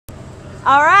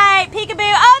All right, peekaboo.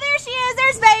 Oh, there she is.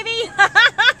 There's Baby.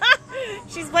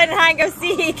 She's playing hide and go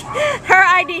seek. Her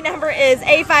ID number is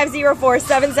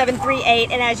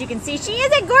A5043778, and as you can see, she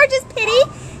is a gorgeous pitty.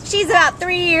 She's about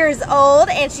 3 years old,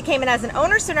 and she came in as an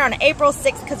owner sooner on April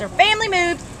 6th because her family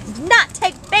moved, did not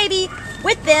take Baby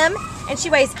with them, and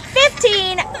she weighs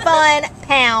 15 fun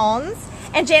pounds.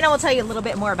 And Jana will tell you a little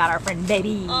bit more about our friend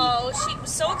Baby. Oh, she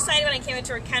was so excited when I came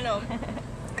into her kennel.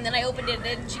 And then I opened it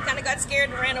and she kind of got scared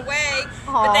and ran away.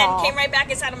 Aww. But then came right back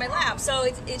and sat on my lap. So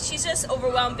she's just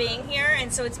overwhelmed being here.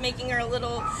 And so it's making her a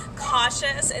little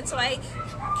cautious. And so I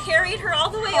carried her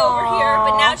all the way over here.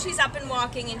 But now she's up and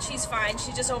walking and she's fine.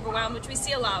 She's just overwhelmed, which we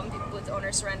see a lot when people with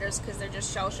owner surrenders because they're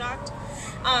just shell-shocked.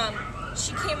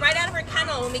 She came right out of her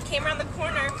kennel. When we came around the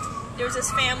corner, there was this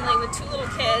family with 2 little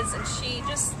kids. And she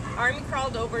just army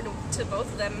crawled over to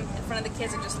both of them in front of the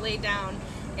kids and just laid down.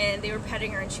 And they were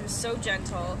petting her, and she was so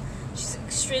gentle. She's an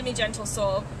extremely gentle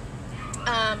soul.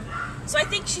 So I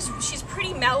think she's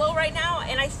pretty mellow right now,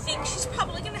 and I think she's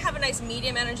probably going to have a nice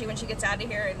medium energy when she gets out of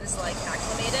here and is like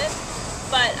acclimated.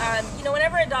 But you know,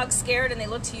 whenever a dog's scared and they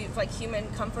look to you for like human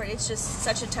comfort, it's just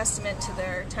such a testament to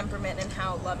their temperament and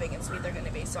how loving and sweet they're going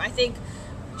to be. So I think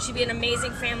she'd be an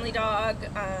amazing family dog.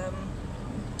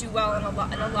 Do well in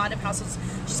a lot of households.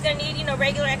 She's gonna need, you know,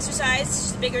 regular exercise.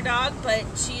 She's a bigger dog, but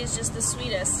she is just the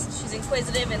sweetest. She's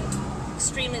inquisitive and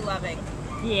extremely loving.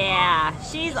 Yeah,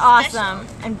 she's awesome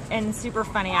and super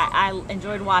funny. I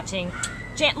enjoyed watching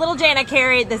little Jana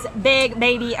carry this big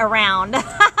baby around.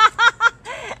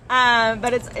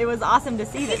 But it was awesome to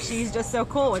see that she's just so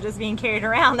cool with just being carried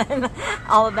around and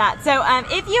all of that. So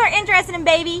if you are interested in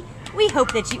Baby, we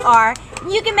hope that you are.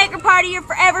 You can make her part of your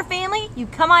forever family. You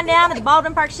come on down to the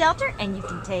Baldwin Park shelter and you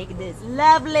can take this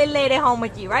lovely lady home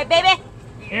with you. Right, baby?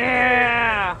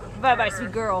 Yeah. Bye-bye,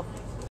 sweet girl.